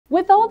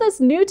With all this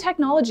new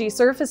technology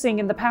surfacing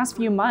in the past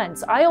few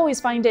months, I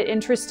always find it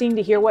interesting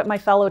to hear what my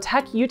fellow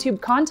tech YouTube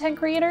content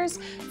creators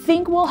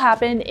think will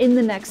happen in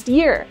the next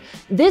year.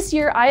 This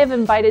year, I have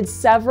invited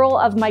several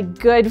of my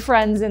good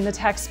friends in the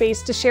tech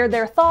space to share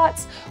their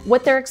thoughts,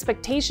 what their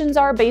expectations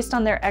are based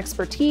on their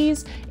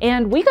expertise,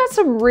 and we got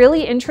some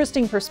really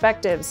interesting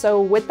perspectives.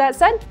 So with that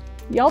said,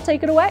 y'all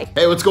take it away.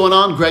 Hey, what's going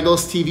on?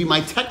 Gregos TV. My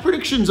tech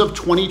predictions of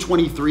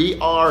 2023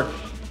 are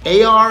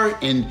AR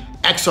and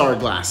XR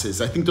glasses.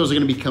 I think those are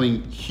gonna be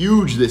becoming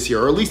huge this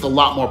year, or at least a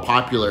lot more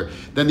popular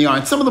than they are.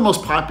 And some of the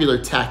most popular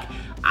tech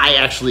I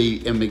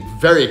actually am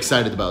very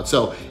excited about.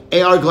 So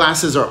AR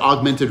glasses are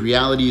augmented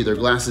reality. They're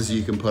glasses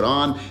you can put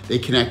on. They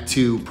connect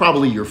to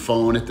probably your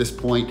phone at this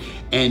point,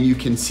 and you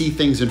can see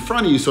things in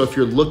front of you. So if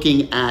you're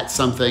looking at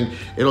something,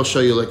 it'll show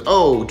you like,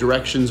 oh,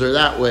 directions are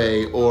that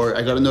way, or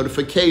I got a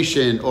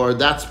notification, or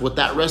that's what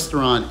that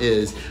restaurant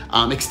is.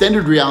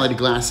 Extended reality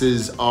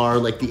glasses are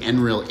like the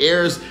Nreal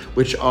Airs,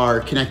 which are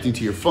connecting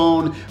to your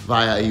phone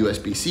via a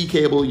USB-C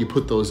cable. You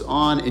put those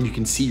on and you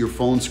can see your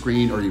phone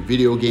screen or your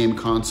video game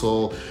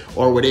console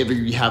or whatever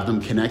you have them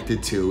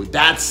connected to.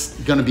 That's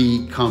gonna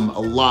become a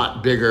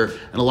lot bigger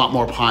and a lot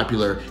more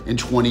popular in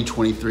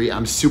 2023.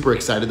 I'm super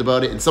excited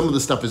about it, and some of the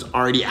stuff is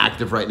already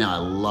active right now. I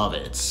love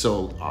it. It's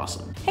so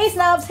awesome. Hey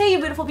snubs, hey you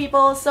beautiful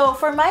people. So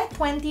for my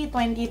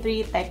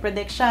 2023 tech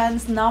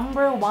predictions,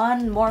 number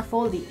one, more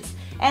foldies.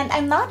 And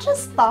I'm not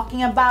just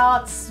talking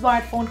about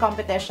smartphone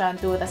competition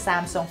to the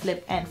Samsung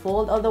Flip and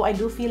Fold, although I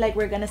do feel like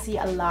we're gonna see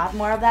a lot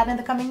more of that in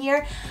the coming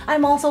year.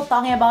 I'm also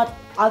talking about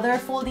other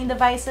folding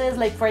devices,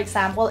 like for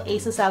example,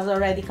 Asus has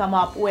already come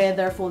up with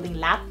their folding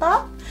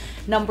laptop.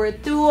 Number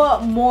two,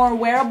 more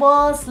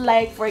wearables,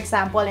 like for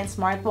example in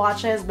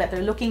smartwatches,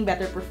 better looking,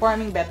 better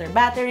performing, better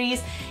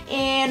batteries.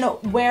 In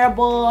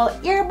wearable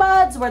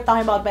earbuds, we're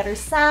talking about better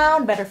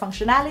sound, better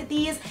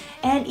functionalities,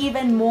 and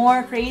even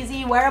more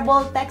crazy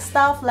wearable tech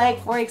stuff,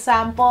 like for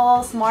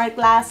example, smart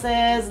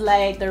glasses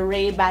like the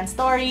Ray-Ban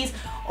Stories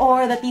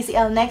or the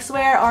TCL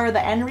Nextwear or the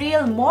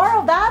Nreal. More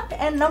of that.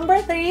 And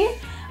number three,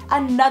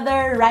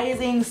 another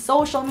rising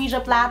social media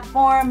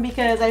platform,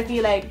 because I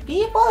feel like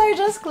people are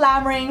just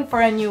clamoring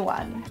for a new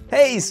one.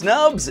 Hey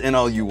snubs and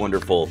all you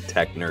wonderful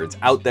tech nerds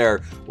out there.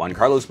 Juan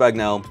Carlos,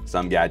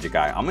 some gadget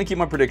guy. I'm gonna keep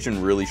my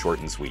prediction really short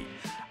and sweet.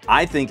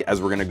 I think as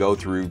we're gonna go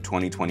through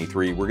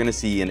 2023, we're gonna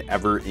see an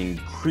ever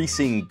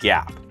increasing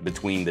gap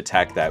between the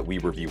tech that we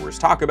reviewers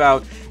talk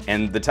about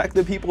and the tech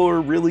that people are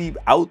really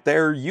out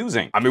there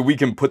using. I mean, we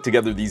can put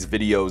together these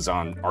videos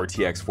on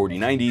RTX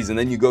 4090s, and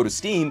then you go to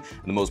Steam,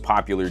 and the most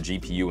popular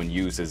GPU in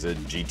use is a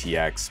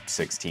GTX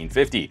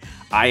 1650.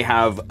 I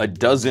have a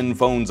dozen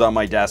phones on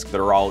my desk that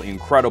are all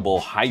incredible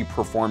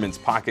high-performance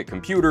pocket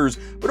computers,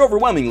 but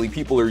overwhelmingly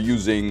people are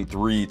using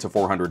 $300 to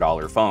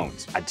 $400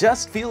 phones. I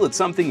just feel it's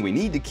something we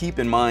need to keep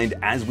in mind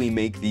as we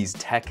make these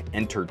tech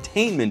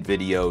entertainment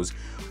videos,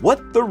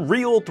 what the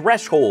real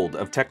threshold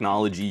of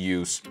technology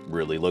use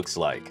really looks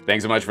like.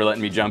 Thanks so much for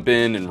letting me jump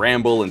in and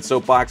ramble and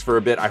soapbox for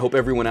a bit. I hope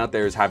everyone out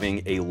there is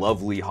having a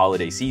lovely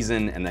holiday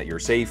season and that you're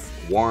safe,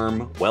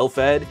 warm,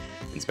 well-fed,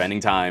 and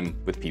spending time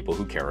with people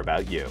who care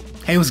about you.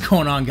 Hey, what's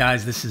going on,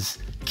 guys? This is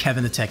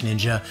Kevin the Tech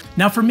Ninja.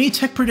 Now, for me,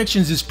 tech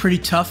predictions is pretty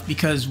tough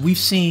because we've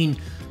seen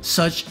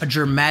such a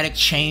dramatic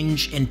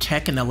change in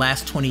tech in the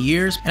last 20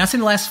 years. And I say in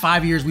the last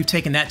 5 years, we've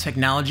taken that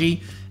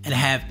technology and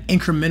have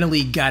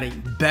incrementally got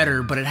it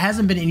better, but it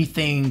hasn't been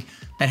anything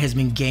that has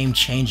been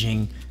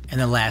game-changing in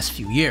the last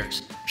few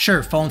years.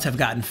 Sure, phones have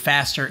gotten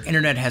faster,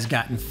 internet has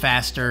gotten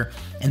faster,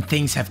 and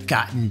things have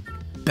gotten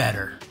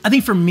better. I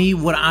think for me,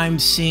 what I'm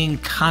seeing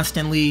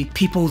constantly,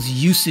 people's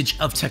usage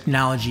of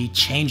technology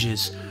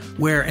changes,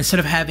 where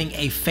instead of having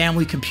a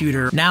family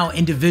computer, now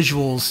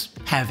individuals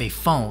have a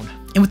phone.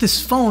 And with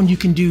this phone, you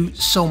can do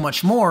so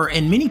much more,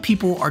 and many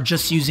people are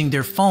just using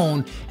their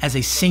phone as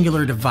a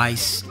singular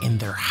device in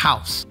their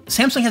house.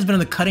 Samsung has been on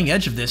the cutting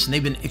edge of this, and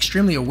they've been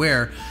extremely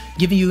aware,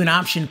 giving you an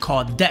option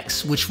called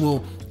DeX, which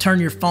will turn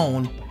your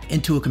phone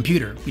into a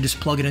computer. You just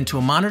plug it into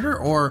a monitor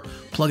or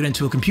plug it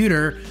into a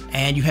computer,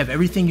 and you have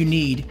everything you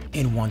need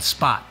in one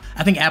spot.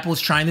 I think Apple is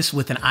trying this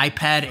with an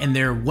iPad in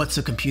their What's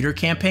a Computer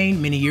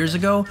campaign many years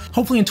ago.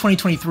 Hopefully in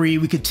 2023,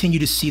 we continue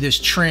to see this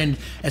trend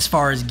as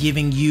far as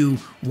giving you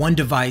one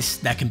device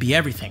that can be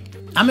everything.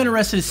 I'm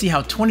interested to see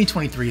how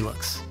 2023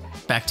 looks.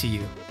 Back to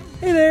you.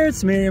 Hey there,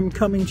 it's Miriam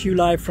coming to you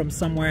live from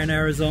somewhere in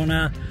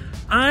Arizona.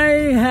 I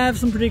have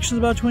some predictions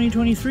about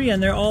 2023,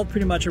 and they're all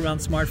pretty much around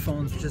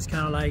smartphones, which is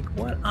kind of like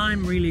what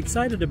I'm really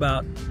excited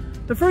about.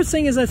 The first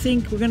thing is I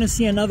think we're going to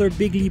see another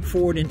big leap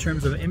forward in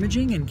terms of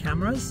imaging and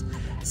cameras,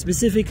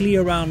 specifically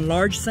around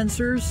large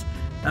sensors,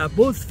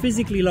 both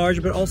physically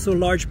large but also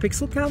large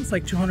pixel counts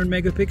like 200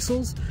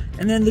 megapixels,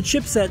 and then the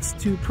chipsets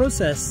to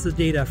process the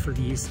data for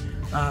these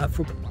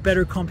for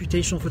better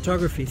computational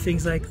photography,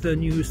 things like the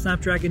new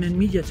Snapdragon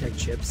and MediaTek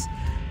chips.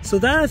 So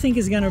that I think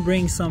is going to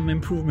bring some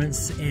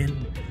improvements in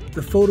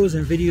the photos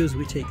and videos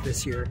we take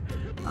this year.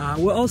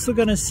 We're also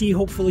going to see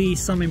hopefully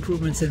some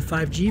improvements in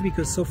 5G,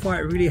 because so far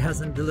it really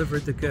hasn't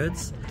delivered the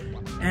goods.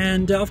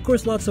 And of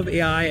course lots of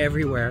AI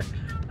everywhere.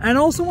 And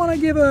also want to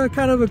give a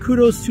kind of a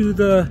kudos to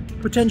the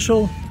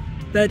potential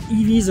that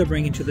EVs are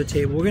bringing to the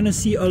table. We're going to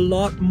see a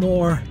lot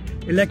more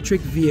electric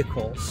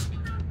vehicles,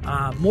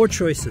 more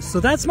choices. So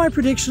that's my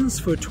predictions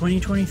for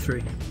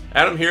 2023.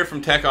 Adam here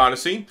from Tech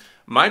Odyssey.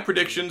 My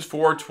predictions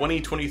for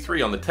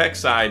 2023 on the tech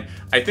side,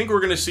 I think we're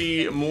going to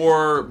see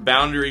more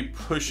boundary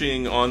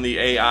pushing on the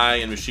AI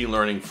and machine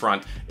learning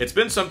front. It's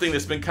been something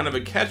that's been kind of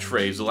a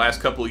catchphrase the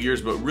last couple of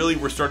years, but really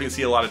we're starting to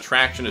see a lot of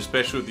traction,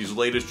 especially with these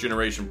latest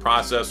generation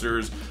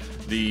processors,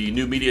 the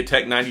new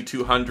MediaTek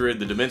 9200,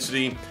 the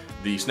Dimensity,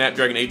 the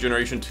Snapdragon 8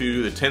 Generation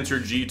 2, the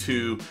Tensor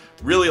G2.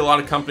 Really, a lot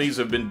of companies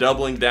have been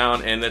doubling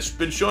down, and that's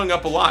been showing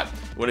up a lot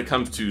when it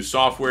comes to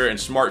software and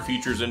smart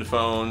features in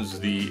phones,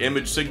 the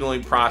image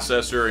signaling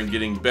processor, and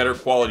getting better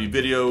quality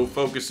video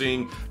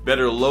focusing,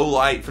 better low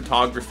light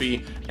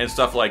photography, and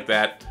stuff like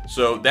that.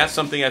 So that's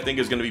something I think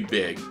is going to be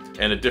big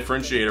and a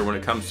differentiator when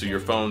it comes to your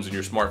phones and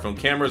your smartphone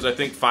cameras. I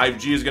think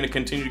 5G is going to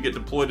continue to get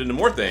deployed into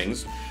more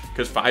things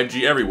because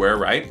 5G everywhere,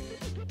 right?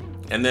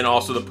 And then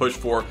also the push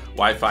for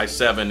Wi-Fi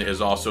 7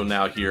 is also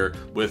now here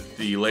with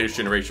the latest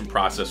generation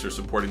processors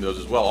supporting those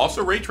as well.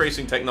 Also ray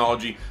tracing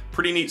technology,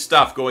 pretty neat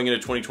stuff going into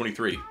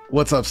 2023.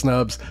 What's up,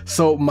 Snubs?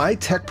 So my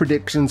tech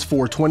predictions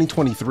for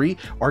 2023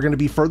 are going to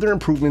be further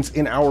improvements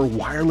in our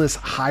wireless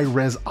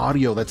high-res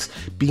audio that's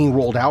being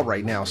rolled out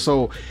right now.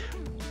 So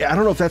I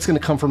don't know if that's going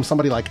to come from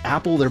somebody like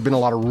Apple. There have been a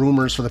lot of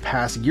rumors for the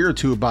past year or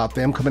two about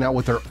them coming out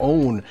with their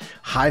own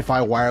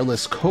hi-fi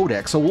wireless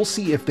codec. So we'll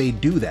see if they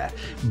do that.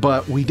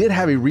 But we did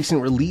have a recent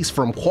release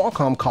from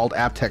Qualcomm called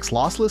aptX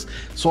Lossless.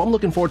 So I'm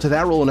looking forward to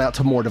that rolling out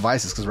to more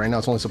devices because right now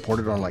it's only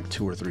supported on like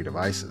 2 or 3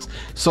 devices.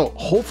 So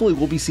hopefully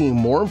we'll be seeing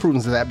more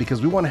improvements to that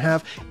because we want to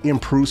have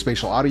improved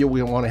spatial audio.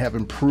 We want to have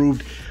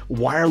improved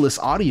wireless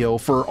audio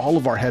for all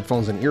of our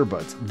headphones and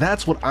earbuds.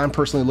 That's what I'm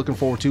personally looking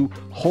forward to.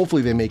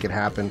 Hopefully they make it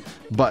happen.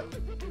 But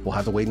we'll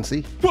have to wait and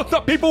see. What's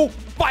up, people?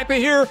 Viper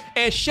here,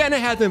 and Shannon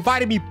has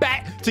invited me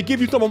back to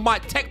give you some of my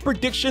tech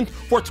predictions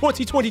for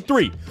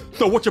 2023.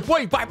 So what your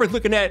boy Viper's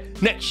looking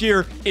at next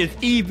year is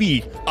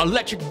EVs,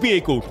 electric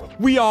vehicles.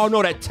 We all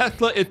know that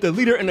Tesla is the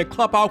leader in the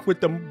clubhouse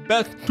with the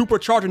best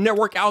supercharger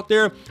network out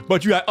there,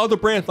 but you have other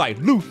brands like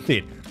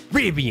Lucid,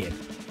 Rivian,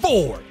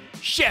 Ford,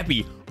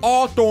 Chevy,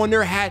 all throwing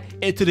their hat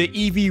into the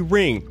EV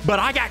ring. But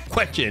I got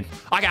questions.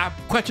 I got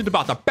questions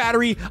about the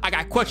battery. I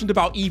got questions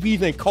about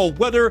EVs in cold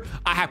weather.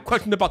 I have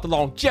questions about the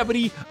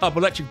longevity of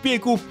electric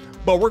vehicles.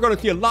 But we're going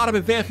to see a lot of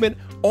advancement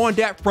on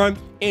that front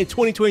in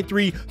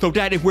 2023. So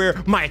that is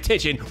where my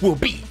attention will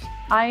be.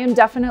 I am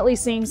definitely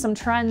seeing some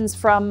trends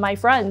from my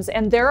friends,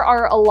 and there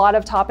are a lot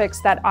of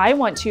topics that I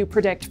want to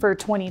predict for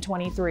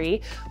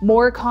 2023.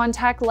 More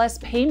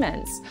contactless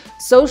payments,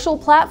 social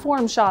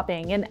platform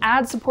shopping, and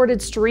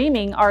ad-supported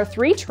streaming are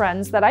 3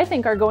 trends that I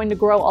think are going to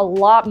grow a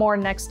lot more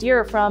next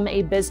year from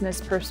a business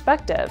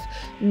perspective.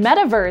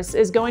 Metaverse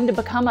is going to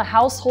become a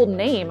household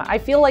name. I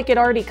feel like it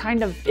already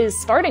kind of is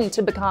starting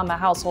to become a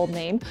household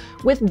name,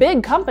 with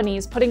big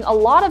companies putting a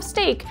lot of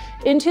stake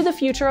into the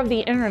future of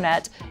the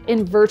internet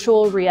in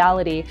virtual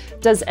reality.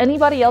 Does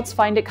anybody else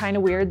find it kind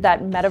of weird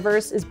that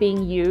Metaverse is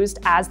being used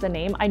as the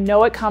name? I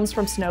know it comes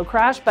from Snow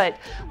Crash, but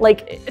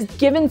like,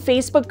 given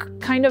Facebook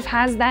kind of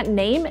has that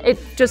name, it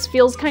just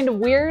feels kind of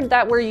weird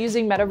that we're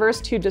using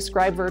Metaverse to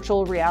describe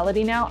virtual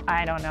reality now.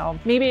 I don't know,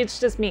 maybe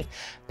it's just me.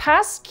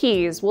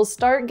 Passkeys will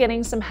start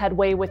getting some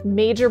headway with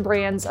major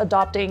brands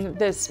adopting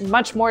this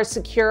much more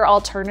secure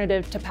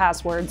alternative to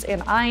passwords,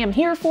 and I am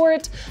here for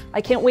it.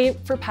 I can't wait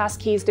for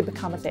passkeys to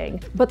become a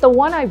thing. But the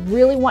one I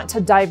really want to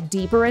dive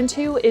deeper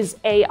into is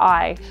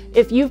AI.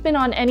 If you've been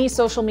on any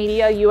social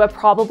media, you have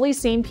probably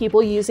seen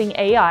people using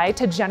AI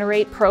to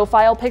generate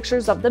profile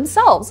pictures of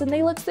themselves, and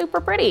they look super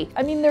pretty.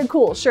 I mean, they're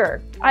cool,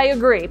 sure, I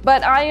agree,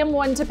 but I am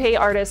one to pay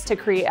artists to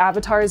create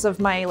avatars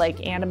of my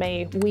like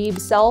anime weeb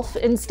self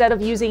instead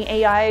of using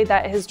AI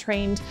that has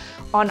trained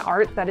on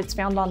art that it's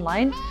found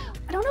online.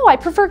 I don't know, I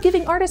prefer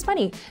giving artists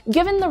money.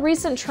 Given the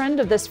recent trend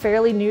of this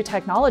fairly new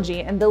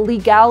technology and the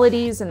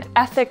legalities and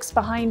ethics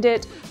behind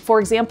it, for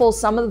example,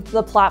 some of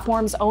the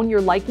platforms own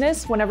your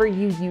likeness whenever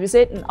you use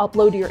it and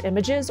upload your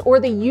images, or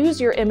they use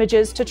your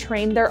images to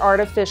train their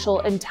artificial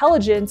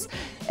intelligence,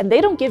 and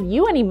they don't give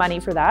you any money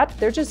for that.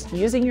 They're just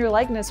using your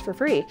likeness for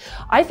free.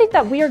 I think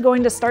that we are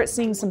going to start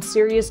seeing some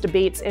serious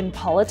debates in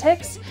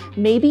politics,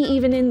 maybe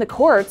even in the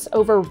courts,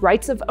 over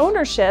rights of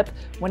ownership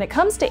when it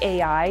comes to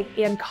AI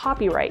and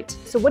copyright.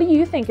 So what do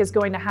you think is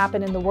going to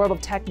happen in the world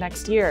of tech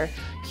next year?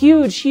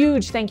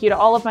 Huge thank you to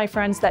all of my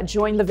friends that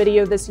joined the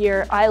video this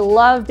year. I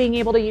love being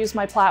able to use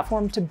my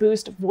platform to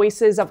boost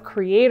voices of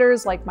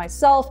creators like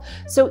myself.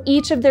 So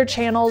each of their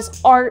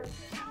channels are,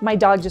 my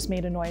dog just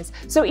made a noise.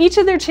 So each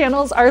of their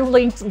channels are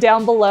linked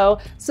down below.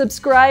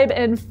 Subscribe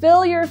and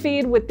fill your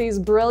feed with these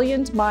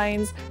brilliant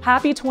minds.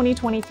 Happy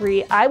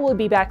 2023. I will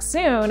be back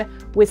soon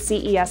with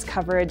CES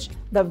coverage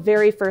the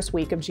very first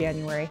week of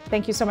January.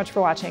 Thank you so much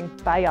for watching.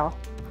 Bye, y'all.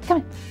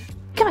 Come on.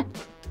 Come on.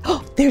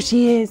 Oh, there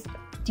she is.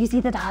 Do you see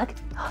the dog?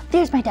 Oh,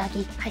 there's my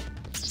doggie. Hi.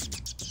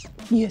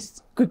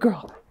 Yes, good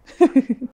girl.